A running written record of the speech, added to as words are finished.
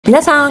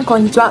皆さんこ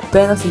んにちは、ブ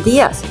エノスデ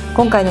ィアス。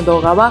今回の動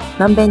画は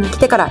南米に来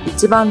てから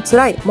一番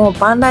辛い、もう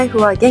バンライフ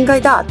は限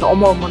界だと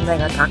思う問題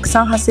がたく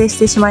さん発生し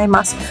てしまい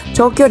ます。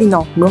長距離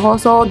の無舗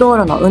装道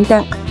路の運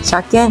転、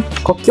車検、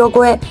国境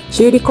越え、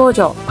修理工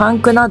場、パン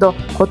クなど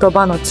言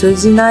葉の通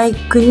じない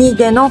国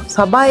での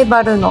サバイ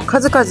バルの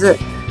数々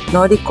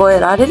乗り越え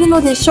られるの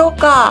でしょう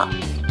か。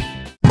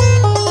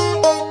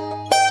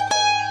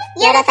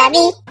よろ旅。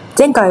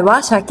前回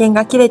は車検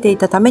が切れてい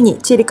たために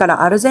チリか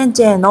らアルゼン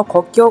チンへの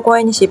国境越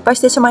えに失敗し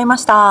てしまいま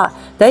した。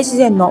大自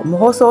然の無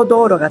舗装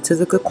道路が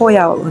続く荒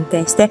野を運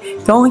転して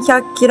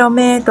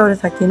 400km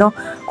先の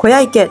小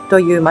屋池と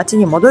いう町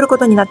に戻るこ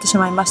とになってし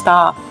まいまし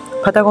た。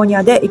パタゴニ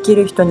アで生き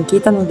る人に聞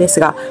いたのです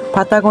が、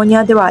パタゴニ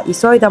アでは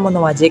急いだも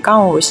のは時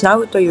間を失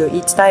うという言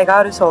い伝えが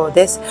あるそう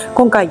です。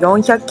今回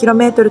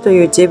 400km と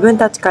いう自分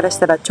たちからし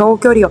たら長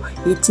距離を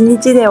1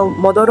日で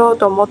戻ろう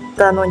と思っ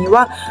たのに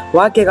は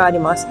訳があり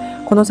ます。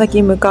この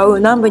先向かう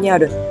南部にあ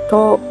る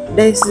ト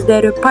レス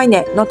デルパイ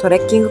ネのトレ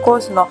ッキングコ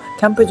ースの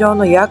キャンプ場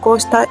の予約を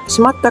して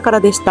しまったから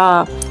でし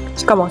た。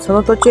しかもそ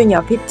の途中に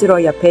はフィッツロ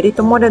イやペリ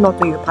トモレノ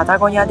というパタ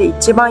ゴニアで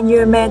一番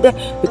有名で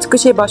美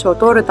しい場所を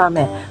通るた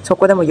め、そ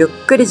こでもゆっ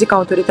くり時間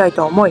を取りたい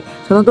と思い、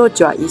その道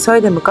中は急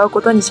いで向かう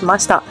ことにしま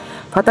した。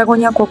パタゴ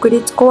ニア国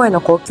立公園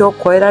の国境を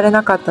越えられ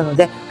なかったの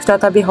で、再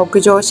び北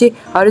上し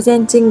アルゼ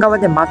ンチン側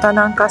でまた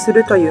南下す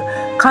るという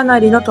かな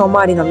りの遠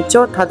回りの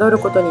道をたどる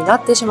ことにな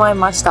ってしまい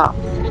ました。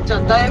みっちゃ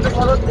ん、だいぶ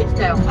戻ってき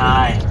たよ。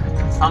はい、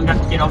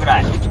300キロぐ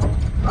らい。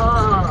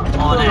ああ、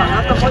もうね、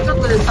あともうちょっ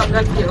とで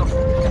300キロ。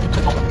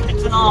ケ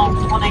ツの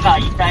骨が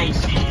痛いし、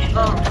ず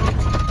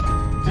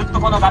っと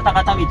このガタ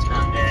ガタ道なんで、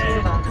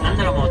なん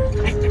だろう、もう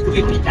入って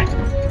首が痛い。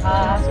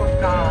ああ、そっ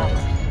か。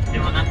で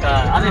もなん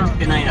か雨降っ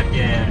てないだけ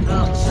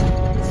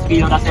スピ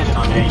ード出せる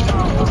のでいいと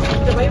思います。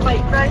でも今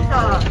一回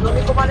さ、飲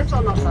み込まれそ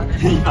うなんだね。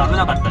今危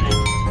なかったね。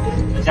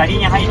砂利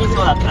に入りそう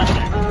だったんで、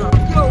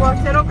今日は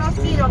セロカス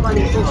ティーロま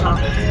で行こうかな。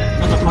ち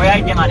ょっと小屋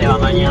池までは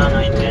間に合わ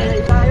ないんで、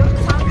よく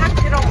300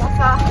キロも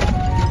さ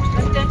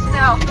運転した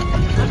よ。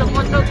あと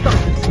もうちょっと、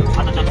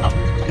あとちょっと。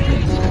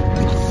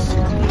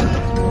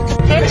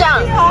けんちゃ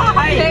ん、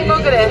はい、天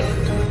国で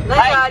す。何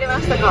かありま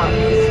したか？道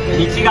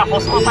が舗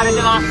装され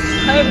てます。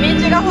はい、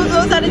道が舗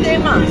装されてい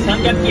ます。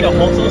300キロ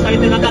舗装され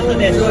てなかった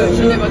です。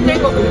でも天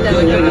国みたい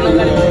な曲流れて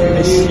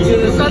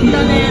る。よかったね。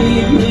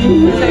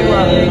最後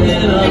は天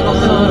国の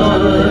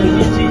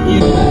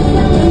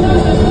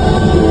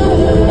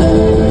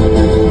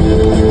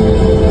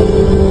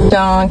じ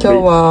ゃん、今日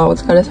はお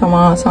疲れ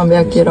様。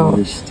300キロ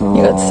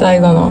2月最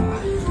後の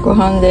ご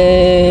飯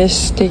で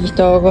す。適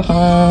当ご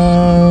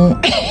飯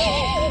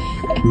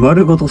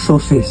丸ごとソー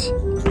セージ。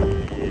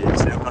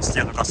セロカステ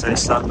ィアのガソリン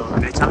スタンド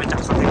めちゃめちゃ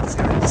風が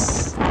強いで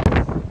す。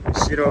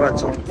後ろが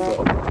ちょっと、は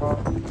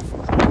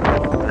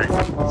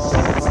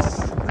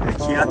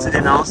い、気圧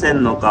で直せ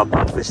んのか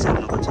パンクして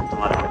るのかちょっと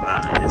まだわか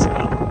らないです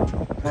が、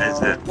とりあえ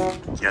ず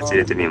気圧入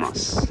れてみま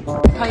す。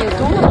タイヤ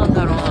どうなん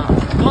だろうな。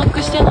パン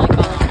クしてないか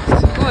な。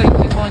すごいへ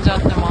こんじゃ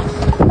ってます。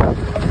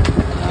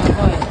や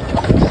ばい。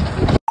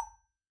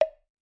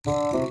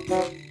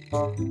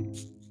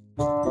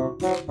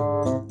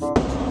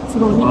す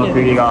ごい見てる。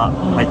釘が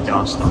入って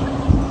ました。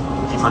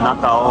今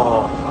中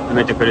を埋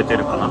めてくれて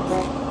るかな。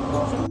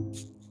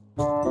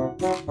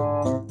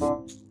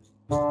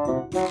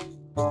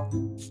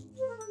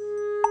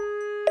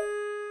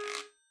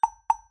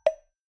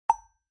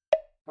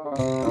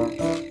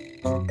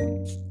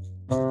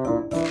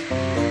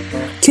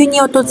急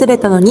に訪れ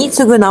たのに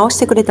すぐ直し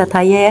てくれた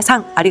タイヤ屋さ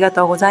ん、ありが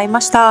とうござい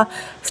ました。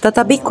再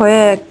び小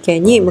屋家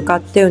に向か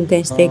って運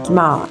転していき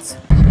ます。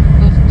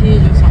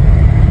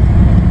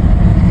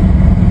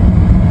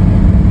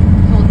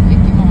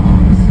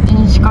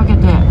仕掛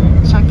けて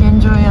車検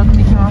場やって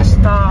きまし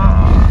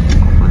た。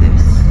ここで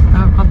す。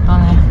長かった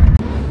ね。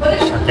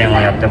車検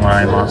をやっても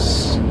らいま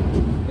す。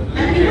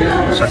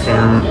車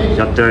検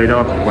やってる間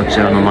はこち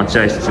らの待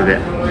合室で、あ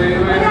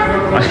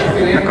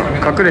れ、なん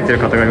か隠れてる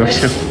方がいま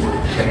したよ。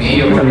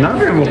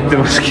鍋持って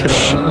ますけど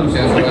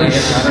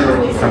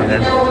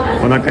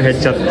お腹減っ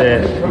ちゃっ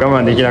て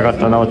我慢できなかっ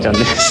たなおちゃん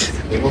です。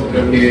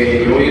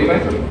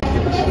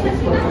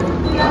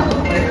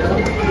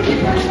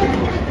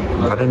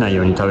バレない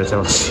ように食べて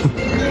ます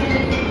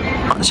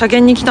車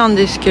検に来たん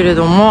ですけれ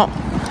ども、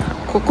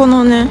ここ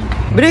のね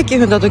ブレーキ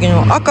踏んだ時に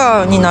も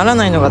赤になら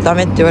ないのがダ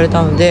メって言われ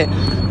たので、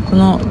こ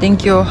の電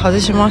気を外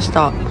しまし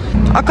た。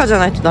赤じゃ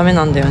ないとダメ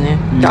なんだよね。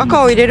で、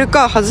赤を入れる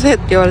か外せっ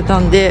て言われた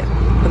んで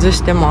外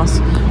してま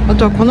す。あ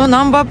とはこの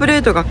ナンバープレ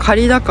ートが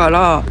仮だか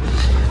ら、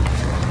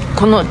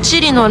この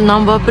チリのナ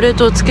ンバープレー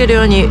トをつける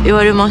ように言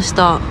われまし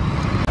た。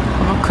こ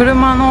の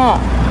車の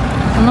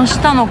この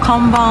下の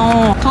看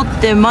板を取っ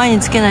て前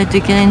につけないと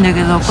いけないんだ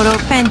けど、これを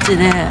ペンチ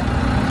で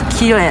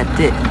切れっ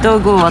て道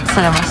具を渡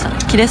されました。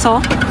切れそ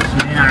う？切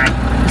れない。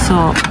そう、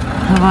や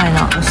ばい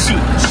な。惜しい。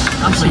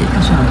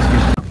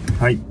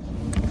はい、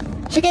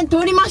車検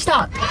通りまし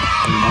た。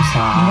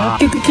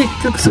結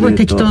局すごい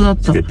適当だっ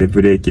た。つけて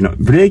ブレ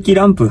ーキ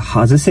ランプ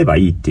外せば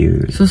いいってい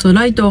う。そうそう、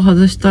ライトを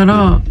外した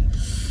ら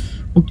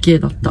OK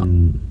だった。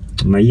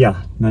まあいい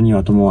や、何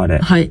はともあれ。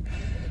はい。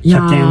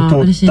車検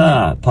通っ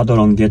たパド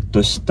ロンゲッ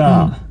トし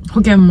た、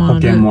保険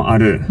もあ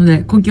るので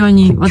国境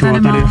に渡れ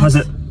るは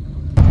ず。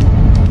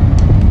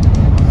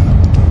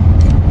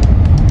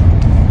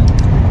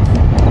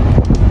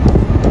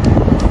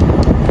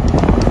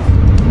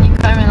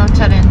2回目の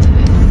チャレンジ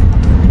です。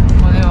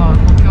ここでは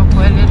国境を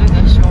越えれる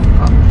でしょう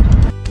か。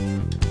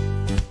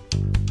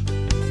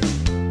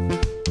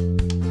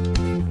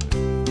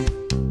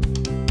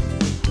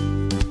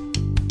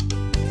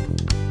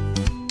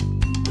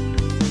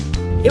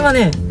今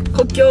ね、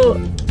国境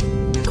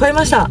越え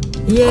ました。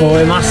越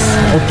えます。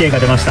OK が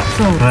出ました。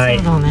そう、はい、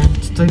そうだね。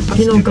ちょっと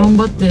昨日頑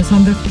張って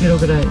300キロ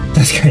ぐらい。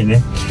確かに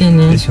ね。来て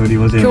ね。処理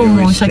も全部今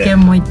日も車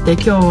検も行って、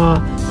今日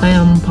はタイ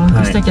ヤもパン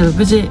クしたけど、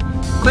無事越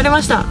えれ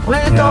ました。おめ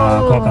でとう。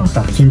怖かっ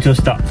た。緊張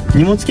した。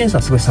荷物検査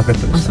はすごいサクッ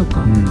とでした。あ、そっ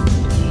か。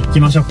行き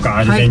ましょうか。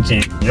アルゼンチ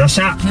ン。よっ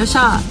しゃ。よっし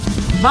ゃ。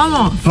バ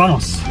モ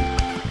ス。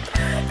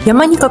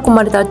山に囲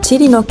まれたチ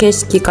リの景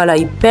色から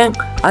一変、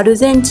アル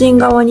ゼンチン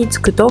側に着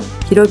くと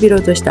広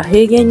々とした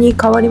平原に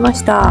変わりま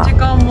した。時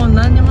間も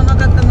何にもな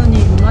かったのに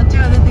街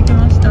が出てき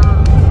ました。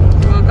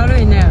明る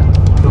いね。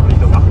人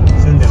が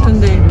住ん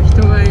でいる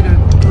人がいる。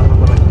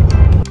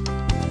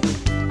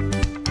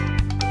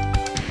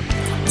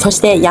そ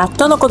してやっ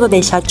とのこと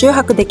で車中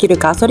泊できる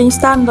ガソリン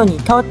スタンドに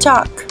到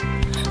着。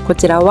こ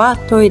ちらは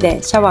トイレ、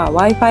シャワ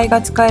ー、Wi-Fi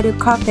が使える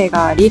カフェ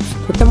があり、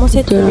とても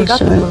設備が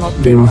整っ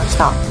ていまし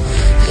た。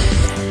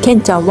ケ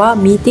ンちゃんは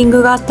ミーティン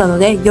グがあったの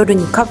で夜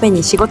にカフェ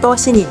に仕事を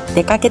しに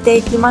出かけて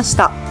いきまし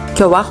た。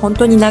今日は本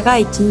当に長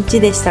い一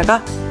日でした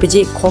が、無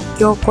事国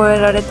境を越え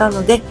られた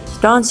ので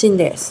一安心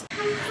です。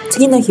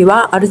次の日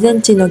はアルゼ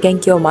ンチンの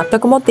現金を全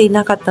く持ってい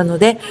なかったの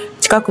で、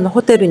近くの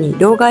ホテルに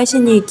両替し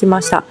に行き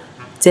ました。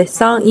絶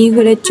賛イン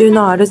フレ中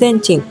のアルゼン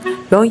チン、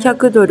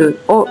400ド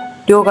ルを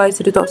両替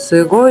すると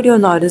すごい量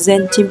のアルゼ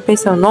ンチンペ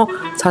ソの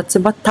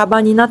札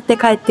束になって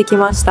帰ってき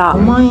ました。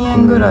5万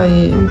円ぐら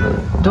い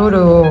ド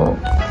ルを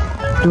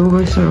両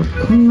替したら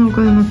こんなお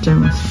金になっちゃい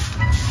ます。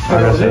美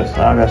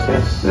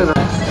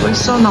味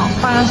しそうな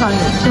パン屋さんに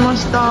来ま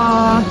し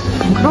た。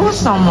クロワッ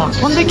サンも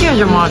ポンデキュー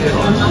ジョもあるよ。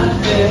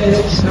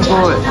す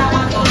ごい。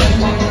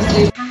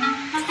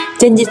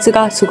前日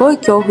がすごい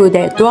強風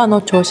でドアの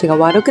調子が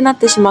悪くなっ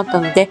てしまった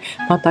ので、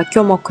また今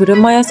日も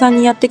車屋さん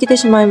にやってきて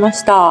しまいま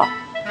した。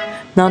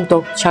なん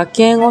と車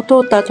検を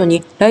通った後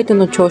にライト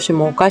の調子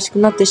もおかしく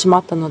なってしま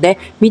ったので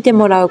見て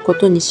もらうこ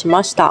とにし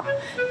ました。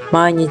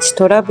毎日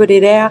トラブ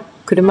ルや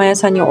車屋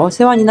さんにお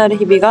世話になる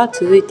日々が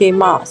続いてい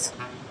ます。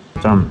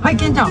はい、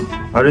ケンちゃん。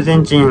アルゼ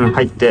ンチン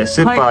入って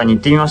スーパーに行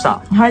ってみまし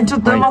た。はい、ちょ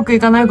っとうまくい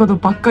かないこと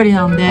ばっかり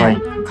なんで、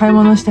買い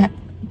物して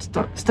ち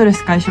ょっとストレ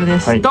ス解消で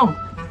す。ドン。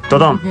ド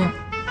ドン。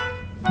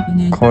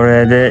こ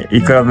れで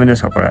いくら分で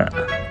すかこれ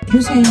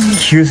？9000円。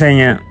9000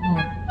円。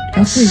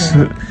安い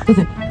ね。だっ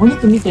てお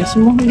肉見て、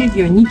霜降り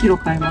牛2キロ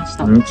買いまし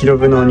た。2キロ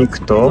分のお肉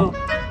と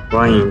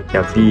ワイン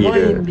やビ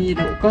ー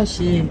ル、お菓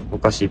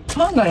子、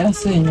パンが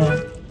安いね。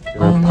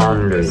パ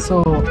ン類、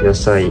野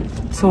菜、リ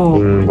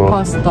ンゴ、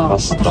パスタ、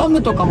ハ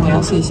ムとかも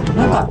安いし、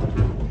なんか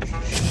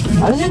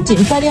アルゼンチ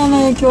ンイタリアの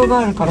影響が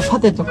あるからパ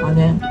テとか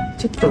ね、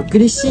ちょっとグ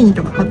リッシーニ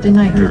とか買って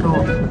ないけど、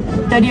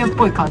イタリアっ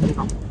ぽい感じ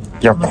の。い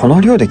や、この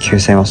量で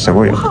9000円はす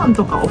ごいよ。ご飯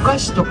とかお菓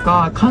子と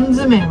か缶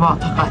詰は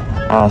高い。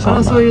だか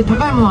らそういう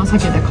高いものは避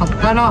けて買っ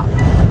たら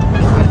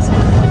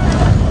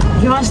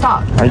行きました。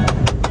はい。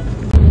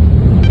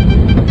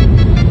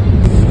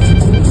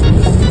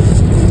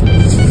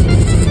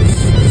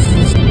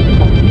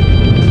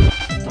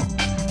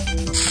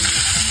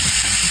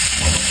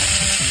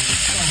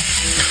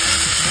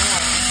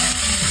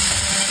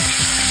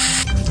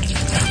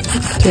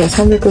今日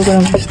は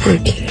 300g ステ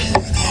ーキです。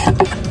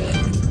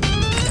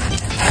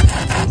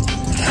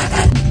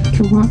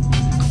今日は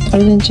ア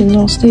ルゼンチン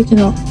のステーキ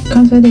の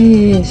完成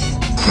です。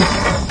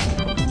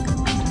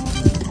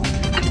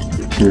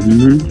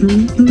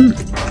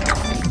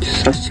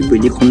久しぶ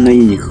りにこんないい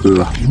肉食う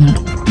わ。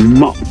う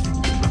まっ。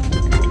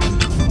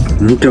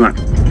めっちゃうまい。す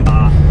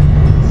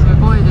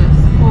ごいです。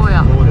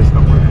荒野。どうですか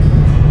これ。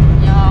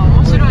いやー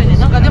面白いね。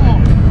なんかでも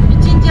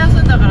一日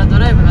休んだからド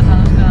ライブが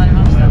楽しくなり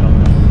ました。でも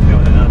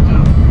ね、なんか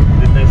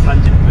絶対30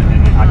分で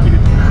ね飽きるっ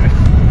て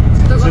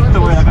ね。ずっ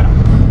とこれだから。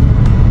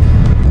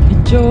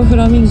一応フ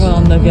ラミンゴな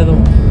んだけど、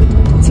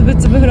つぶ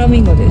つぶフラミ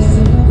ンゴです。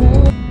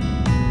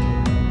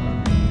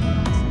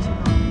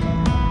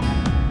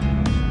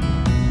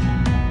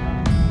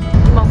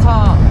今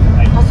さ、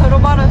パソロ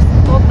バルス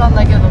通ったん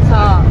だけど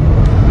さ、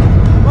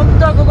本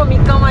当はここ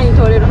3日前に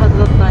通れるはず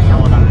だったんよ。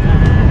そうだね。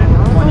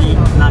ここに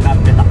繋がっ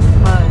てた。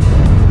はい。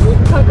3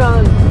日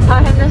間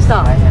大変でし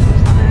た。大変でした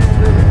ね。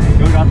い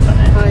ろいろあったね。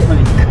はい。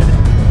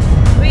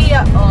We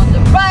are on the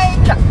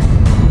right track。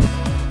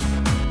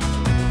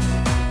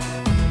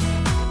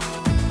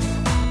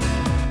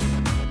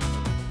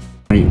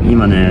はい、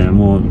今ね、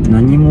もう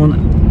何もな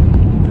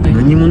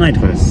いと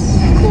ころです。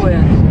荒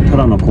野ね。た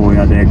だの荒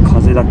野で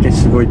風だけ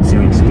すごい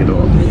強いんですけど、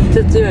めっ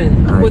ちゃ強いね。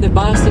ここで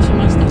バーストし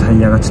ました。タ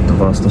イヤがちょっと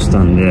バーストした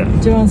んで、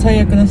一番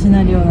最悪なシ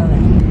ナリオだね。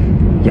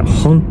いや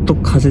ほんと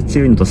風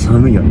強いのと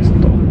寒いよね。ちょっ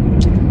と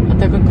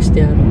高くして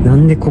やる。な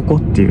んでここ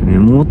っていうね。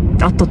もう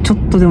あとちょっ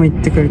とでも行っ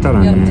てくれたら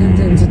ね。いや全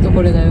然ずっと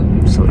これだよ。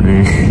そう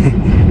ね。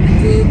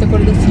ずっとこ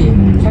れだし、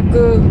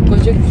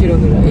150キロ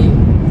ぐらい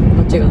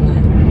間違いな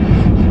い。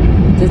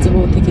絶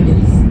望的で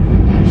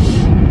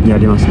す。や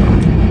りますか。や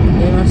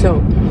りましょ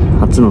う。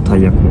初のタ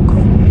イヤ交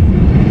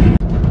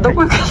換。ど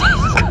こ行くんですか。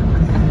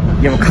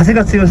いやもう風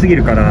が強すぎ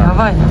るから。や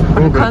ばいね。こ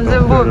れ完全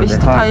防備し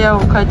てタイヤを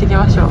変えていき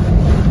ましょう。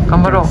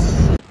頑張ろう。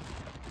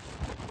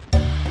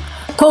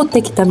通っ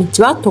てきた道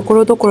はとこ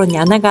ろどころに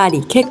穴があ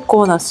り、結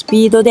構なス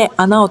ピードで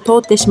穴を通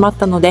ってしまっ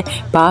たので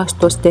バース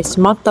トして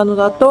しまったの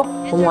だと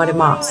思われ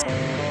ます。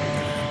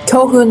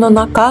強風の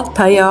中、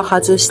タイヤを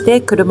外して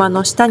車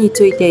の下に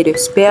ついている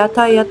スペア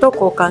タイヤと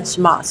交換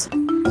します。ス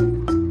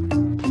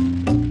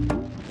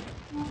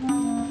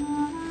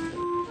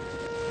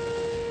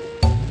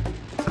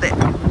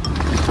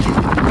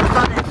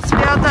ペ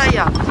アタイ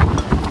ヤ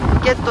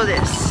ゲットで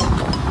す。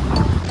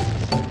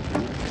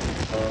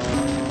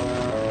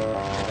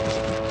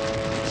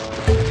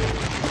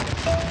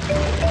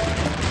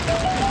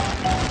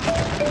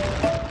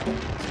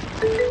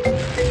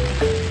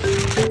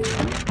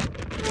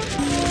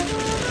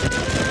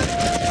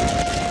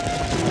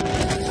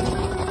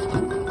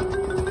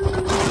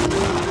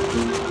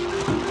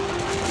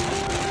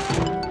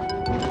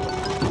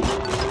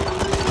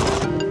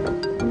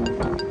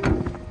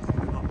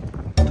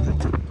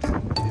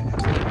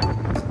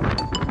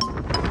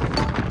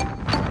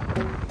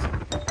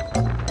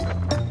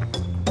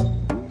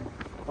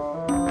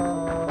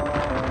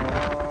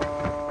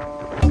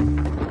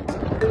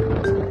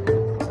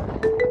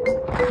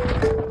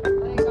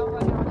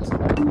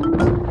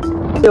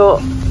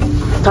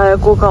タイヤ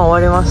交換終わ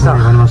りました。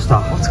終わりました。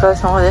お疲れ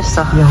様でし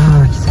た。いや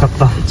ーきつかっ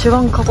た。一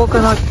番過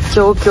酷な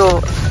状況。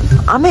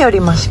雨より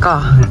マシ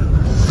か。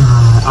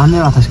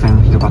雨は確か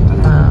にひどかったね。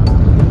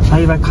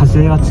幸い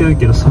風は強い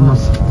けどそんな冷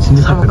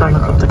たくないか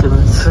ら。寒かったけど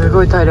ね。す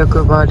ごい体力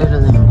奪われ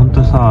るね。本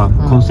当さ、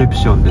コンセプ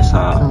ションで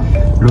さ、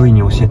ロイ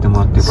に教えても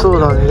らって。そう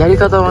だね。やり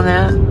方を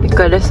ね、一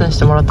回レッスンし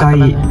てもらったから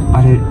ね。一回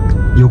あれ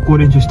横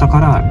練習したか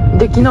ら。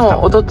で昨日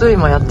一昨日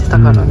もやってた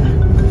からね。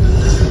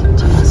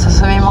じゃあ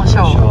進みまし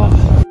ょ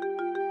う。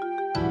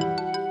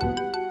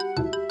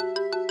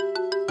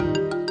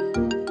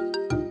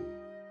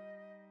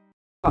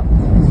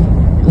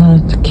な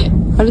んだっけ、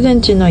アルゼ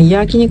ンチンの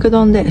焼肉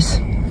丼で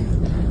す。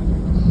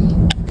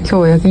今日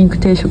は焼肉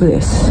定食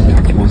です。い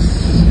ただきま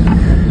す。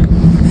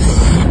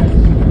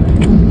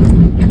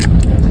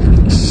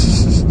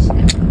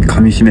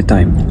噛み締め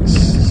タイム。う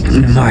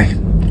まい。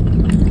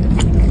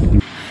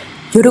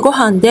夜ご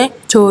飯で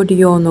調理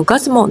用のガ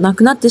スもな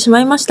くなってし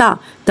まいました。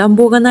暖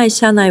房がない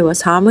車内は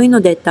寒い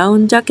のでダウ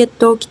ンジャケッ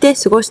トを着て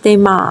過ごしてい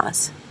ま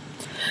す。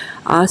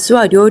明日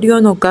は料理用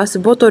のガス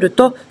ボトル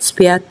とス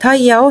ペアタ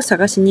イヤを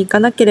探しに行か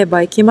なけれ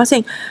ばいけませ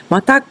ん。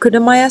また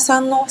車屋さ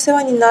んのお世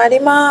話にな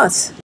りま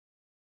す。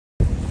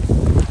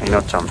み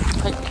なちゃん、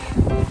はい、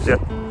いや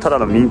ただ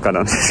の民家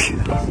なんですけ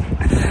ど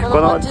こ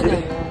の町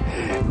で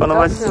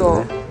ガス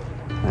を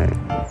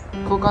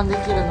交換で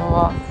きるの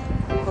は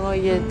この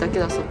家だけ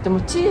だそう。でも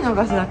チリの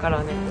ガスだか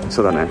らね。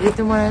そうだね。入れ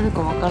てもらえる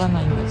かわから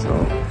ないんだけど、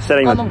そした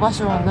ら今他の場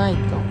所はない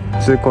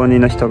と。通行人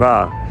の人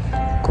が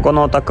ここ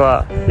のお宅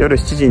は夜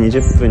7時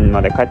20分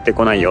まで帰って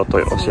こないよと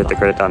教えて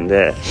くれたん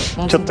で、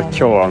ちょっと今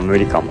日は無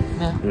理かも、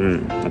ね。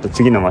また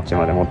次の町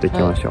まで持っていき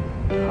ましょ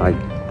う。はい。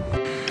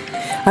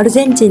アル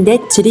ゼンチンで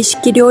チリ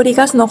式料理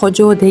ガスの補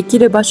充をでき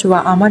る場所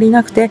はあまり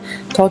なくて、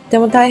とって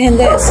も大変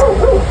です。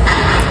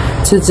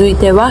続い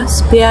ては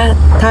スペア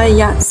タイ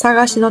ヤ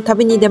探しの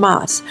旅に出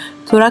ます。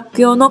トラッ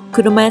ク用の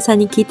車屋さん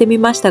に聞いてみ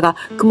ましたが、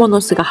クモ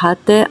の巣が張っ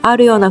てあ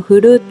るような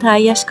古いタ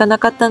イヤしかな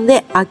かったの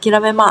で諦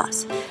めま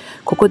す。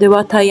ここで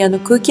はタイヤの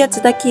空気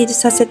圧だけ維持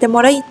させて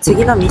もらい、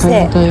次の店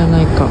へ。タイヤ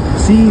ないか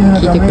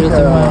聞いてくれ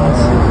てま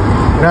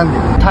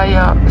す。タイ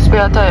ヤ、スペ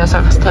アタイヤ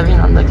探す旅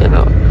なんだけ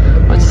ど、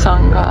おじさ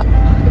んが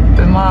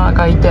馬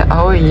がいて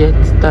青い家って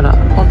言ったら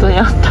本当に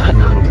あっ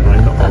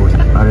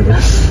た。あれで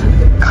す。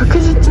確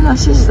実な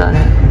指示だ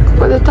ね。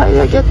ここでタイ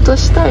ヤゲット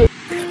したい。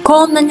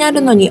こんなにあ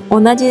るのに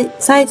同じ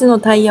サイズの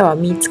タイヤは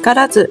見つか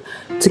らず、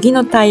次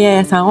のタイヤ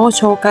屋さんを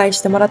紹介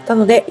してもらった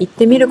ので行っ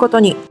てみるこ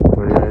とに。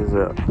とりあえず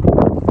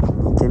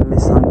2軒目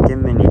3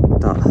軒目に行っ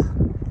た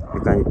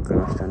メカニック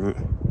の人に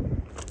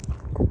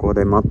ここ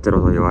で待って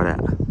ろと言われ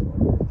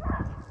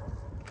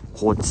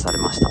放置され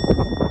ました。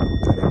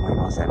誰もい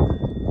ません。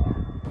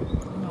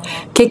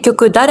結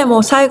局誰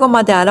も最後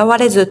まで現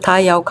れずタ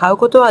イヤを買う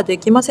ことはで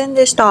きません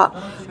でした。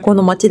こ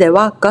の町で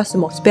はガス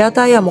もスペア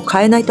タイヤも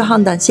買えないと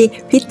判断し、フ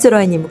ィッツ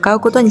ロイに向かう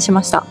ことにし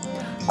ました。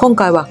今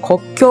回は国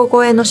境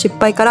越えの失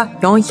敗から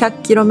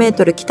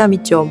 400km 来た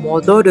道を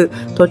戻る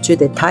途中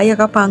でタイヤ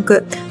がパン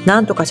ク。な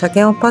んとか車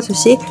検をパス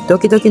し、ド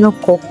キドキの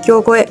国境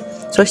越え、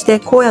そし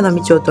て荒野の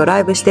道をドラ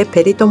イブして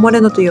ペリトモ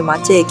レノという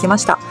町へ行きま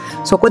した。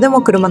そこで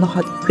も車の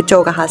不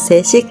調が発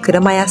生し、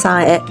車屋さ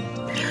んへ。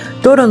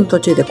道路の途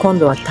中で今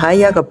度はタ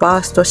イヤがバ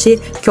ーストし、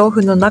強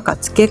風の中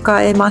付け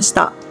替えまし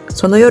た。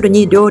その夜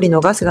に料理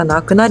のガスが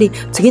なくなり、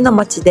次の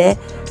町で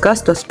ガ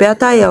スとスペア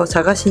タイヤを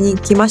探しに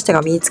行きました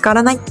が見つか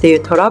らないという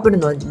トラブル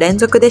の連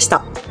続でし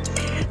た。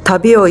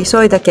旅を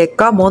急いだ結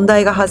果、問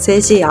題が発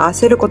生し、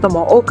焦ること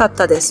も多かっ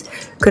たです。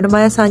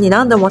車屋さんに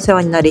何度もお世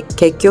話になり、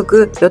結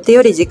局、予定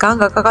より時間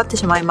がかかって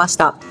しまいまし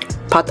た。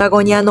パタ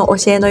ゴニアの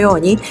教えのよう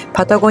に、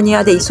パタゴニ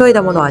アで急い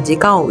だものは時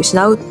間を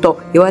失うと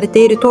言われ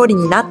ている通り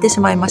になってし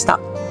まいました。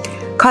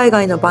海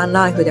外のバン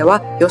ライフで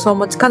は予想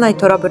もつかない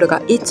トラブル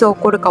がいつ起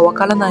こるかわ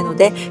からないの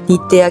で、日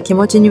程や気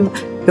持ちに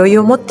余裕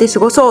を持って過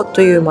ごそう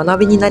という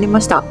学びになり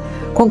ました。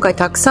今回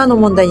たくさんの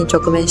問題に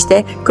直面し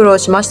て苦労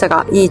しました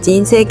が、いい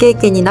人生経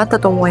験になった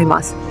と思い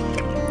ます。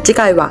次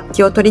回は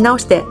気を取り直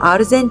してア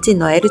ルゼンチン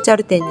のエルチャ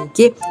ル店に行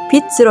き、ピ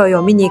ッツロイ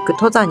を見に行く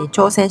登山に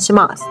挑戦し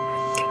ます。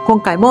今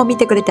回も見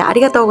てくれてあ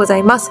りがとうござ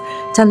います。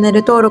チャンネ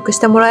ル登録し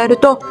てもらえる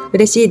と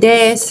嬉しい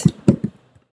です。